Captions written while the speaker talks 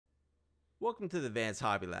Welcome to the Advanced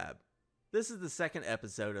Hobby Lab. This is the second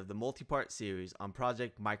episode of the multi-part series on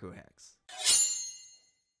Project MicroHex.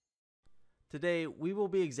 Today, we will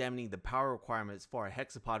be examining the power requirements for a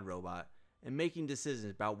Hexapod robot and making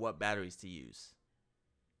decisions about what batteries to use.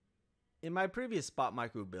 In my previous Spot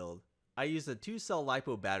Micro build, I used a 2-cell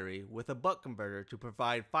LiPo battery with a buck converter to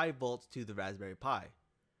provide 5 volts to the Raspberry Pi,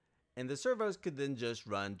 and the servos could then just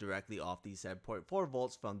run directly off the 7.4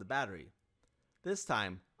 volts from the battery. This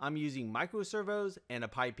time, I'm using micro servos and a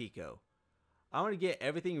Pi Pico. I want to get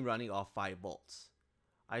everything running off 5 volts.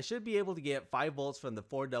 I should be able to get 5 volts from the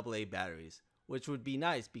 4 AA batteries, which would be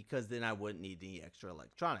nice because then I wouldn't need any extra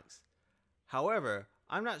electronics. However,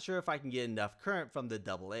 I'm not sure if I can get enough current from the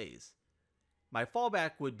AA's. My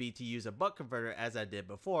fallback would be to use a buck converter as I did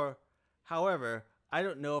before. However, I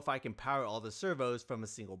don't know if I can power all the servos from a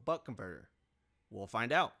single buck converter. We'll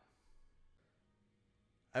find out.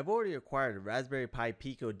 I've already acquired a Raspberry Pi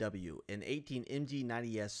Pico W and 18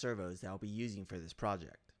 MG90S servos that I'll be using for this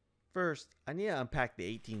project. First, I need to unpack the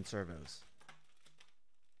 18 servos.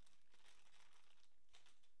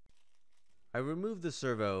 I removed the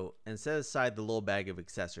servo and set aside the little bag of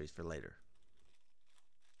accessories for later.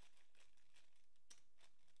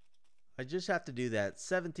 I just have to do that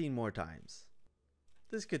 17 more times.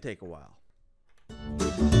 This could take a while.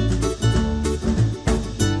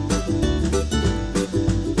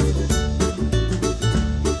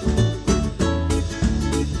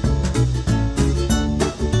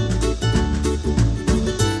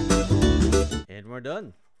 And we're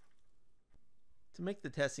done. To make the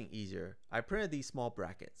testing easier, I printed these small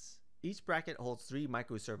brackets. Each bracket holds 3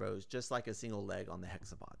 micro servos just like a single leg on the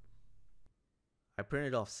Hexapod. I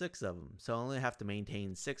printed off 6 of them, so I only have to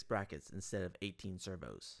maintain 6 brackets instead of 18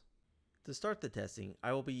 servos. To start the testing,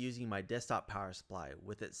 I will be using my desktop power supply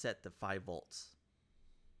with it set to 5 volts.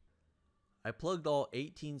 I plugged all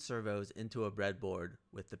 18 servos into a breadboard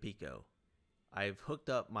with the Pico. I've hooked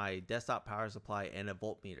up my desktop power supply and a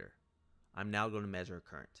voltmeter. I'm now going to measure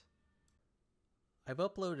current. I've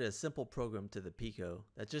uploaded a simple program to the Pico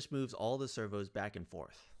that just moves all the servos back and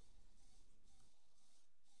forth.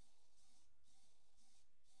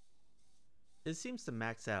 It seems to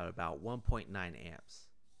max out about 1.9 amps.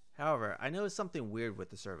 However, I noticed something weird with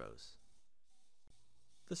the servos.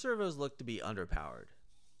 The servos look to be underpowered.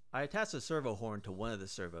 I attached a servo horn to one of the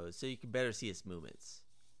servos so you can better see its movements.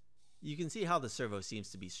 You can see how the servo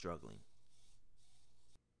seems to be struggling.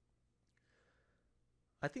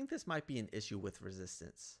 I think this might be an issue with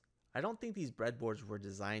resistance. I don't think these breadboards were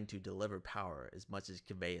designed to deliver power as much as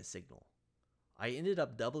convey a signal. I ended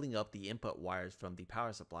up doubling up the input wires from the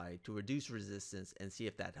power supply to reduce resistance and see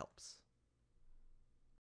if that helps.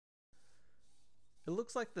 It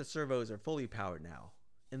looks like the servos are fully powered now,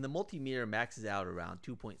 and the multimeter maxes out around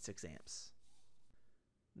 2.6 amps.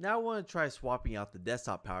 Now I want to try swapping out the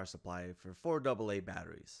desktop power supply for 4 AA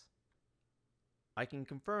batteries. I can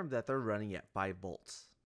confirm that they're running at 5 volts.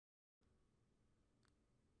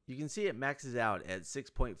 You can see it maxes out at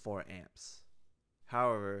 6.4 amps.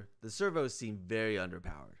 However, the servos seem very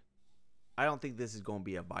underpowered. I don't think this is going to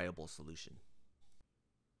be a viable solution.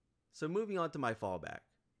 So moving on to my fallback.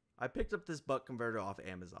 I picked up this buck converter off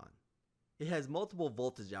Amazon. It has multiple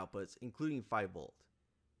voltage outputs including 5 volt,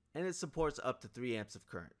 and it supports up to 3 amps of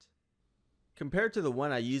current. Compared to the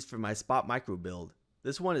one I used for my Spot Micro build,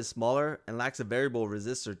 this one is smaller and lacks a variable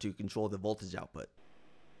resistor to control the voltage output.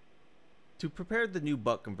 To prepare the new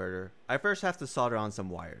buck converter, I first have to solder on some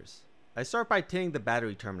wires. I start by tinning the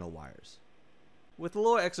battery terminal wires. With a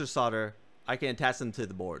little extra solder, I can attach them to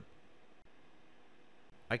the board.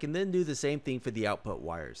 I can then do the same thing for the output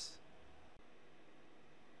wires.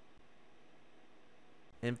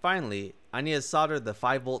 And finally, I need to solder the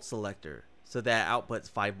 5 volt selector so that it outputs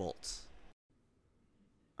 5 volts.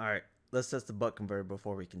 Alright, let's test the buck converter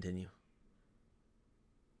before we continue.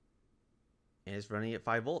 And it's running at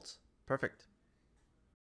 5 volts. Perfect.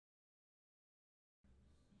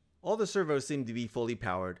 All the servos seem to be fully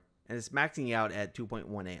powered, and it's maxing out at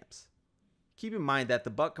 2.1 amps. Keep in mind that the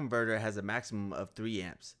buck converter has a maximum of 3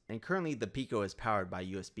 amps, and currently the Pico is powered by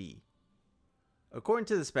USB. According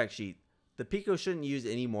to the spec sheet, the Pico shouldn't use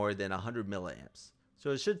any more than 100 milliamps,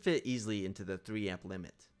 so it should fit easily into the 3 amp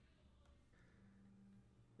limit.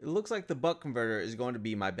 It looks like the buck converter is going to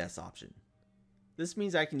be my best option. This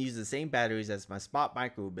means I can use the same batteries as my Spot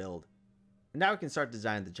Micro build, and now I can start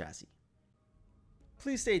designing the chassis.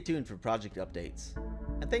 Please stay tuned for project updates,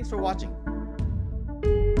 and thanks for watching.